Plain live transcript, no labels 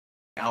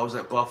I was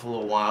at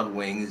Buffalo Wild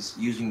Wings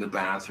using the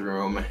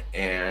bathroom,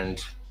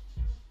 and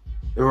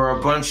there were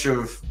a bunch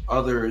of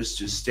others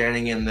just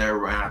standing in there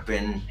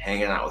rapping,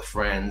 hanging out with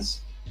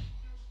friends.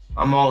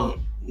 I'm all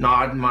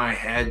nodding my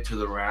head to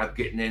the rap,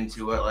 getting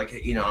into it, like,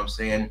 you know what I'm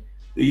saying?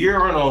 The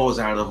urinal was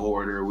out of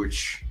order,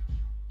 which,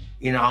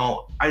 you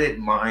know, I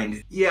didn't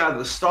mind. Yeah,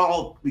 the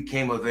stall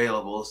became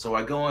available, so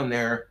I go in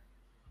there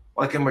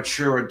like a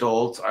mature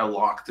adult. I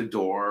lock the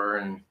door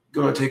and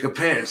go to take a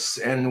piss,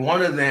 and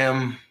one of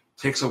them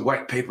takes a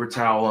wet paper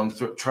towel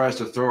and tries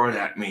to throw it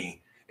at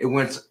me. It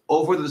went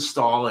over the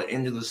stall and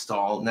into the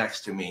stall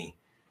next to me,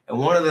 and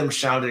one of them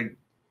shouted,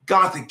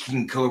 "Gothic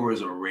King Cobra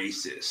is a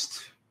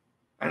racist."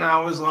 And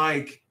I was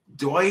like,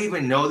 do I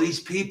even know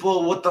these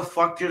people? What the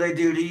fuck did I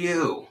do to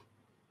you?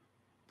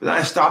 But then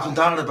I stopped and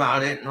thought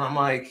about it, and I'm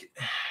like,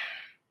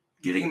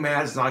 getting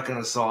mad is not going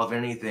to solve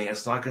anything.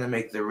 It's not going to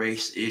make the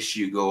race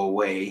issue go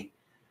away.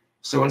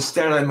 So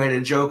instead, I made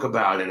a joke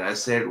about it. I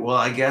said, well,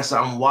 I guess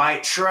I'm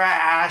white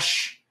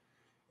trash.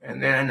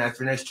 And then I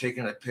finished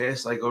taking a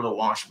piss. I go to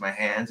wash my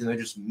hands, and they're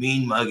just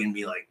mean mugging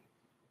me like.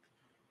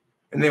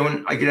 And then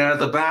when I get out of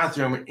the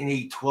bathroom and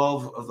eat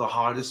 12 of the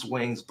hottest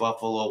wings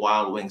Buffalo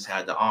Wild Wings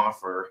had to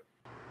offer.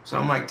 So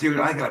I'm like, dude,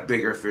 I got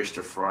bigger fish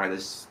to fry. I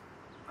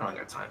don't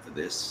got time for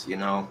this, you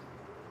know?